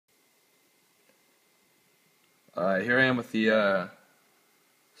Here I am with the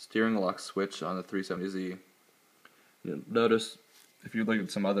steering lock switch on the 370Z. You'll notice, if you look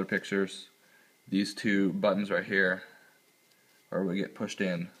at some other pictures, these two buttons right here are what get pushed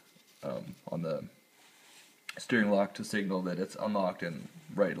in on the steering lock to signal that it's unlocked and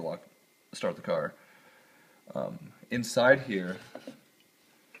ready to start the car. Inside here,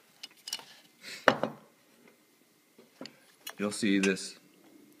 you'll see this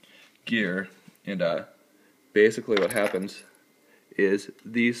gear, and basically what happens is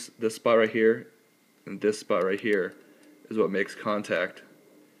this spot right here and this spot right here is what makes contact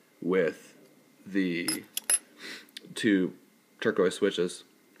with the two turquoise switches.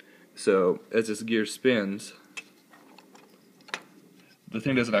 So as this gear spins, the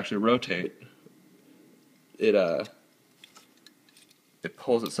thing doesn't actually rotate. It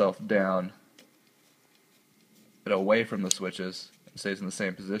pulls itself down and away from the switches and stays in the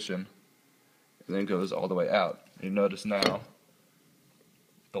same position, and then goes all the way out. And you notice now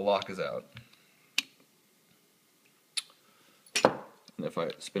the lock is out. And if I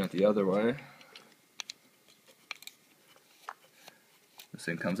spin it the other way, this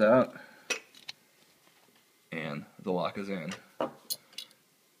thing comes out and the lock is in.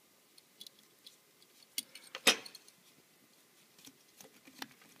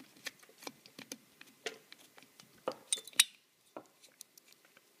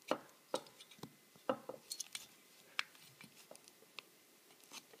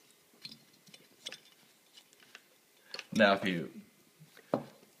 Now if you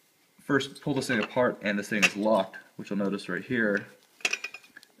first pull this thing apart and this thing is locked, which you'll notice right here,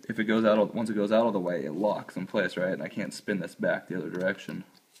 if it goes out, once it goes out all the way, it locks in place, right? And I can't spin this back the other direction.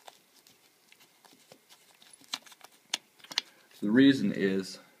 The reason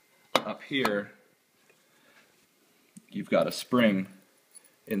is, up here, you've got a spring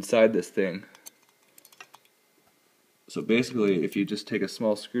inside this thing. So basically, if you just take a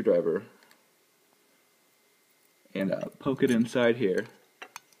small screwdriver and poke it inside here,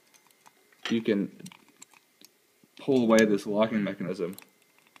 you can pull away this locking mechanism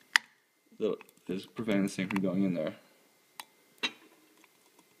that is preventing this thing from going in there.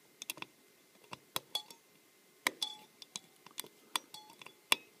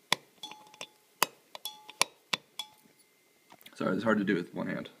 Sorry, it's hard to do with one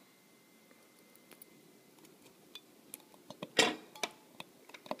hand.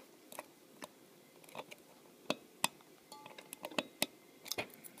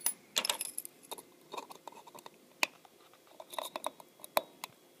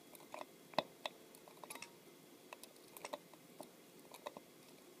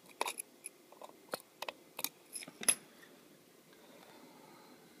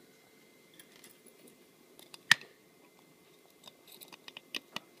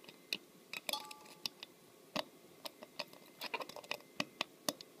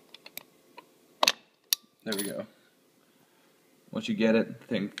 There we go. Once you get it, the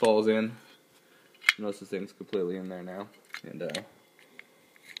thing falls in. Notice the thing's completely in there now, and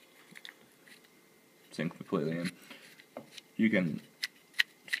sink completely in. You can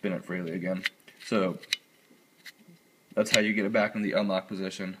spin it freely again. So that's how you get it back in the unlock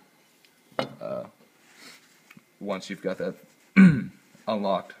position. Once you've got that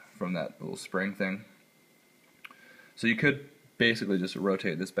unlocked from that little spring thing. So you could basically just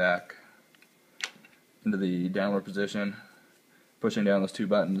rotate this back into the downward position, pushing down those two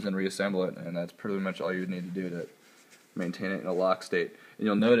buttons and reassemble it, and that's pretty much all you would need to do to maintain it in a lock state. And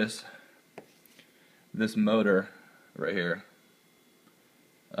you'll notice this motor right here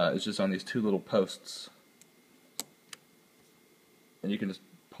is just on these two little posts, and you can just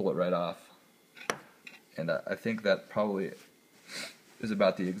pull it right off. And I think that probably is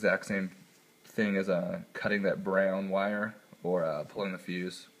about the exact same thing as cutting that brown wire or pulling the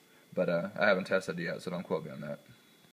fuse. But I haven't tested it yet, so don't quote me on that.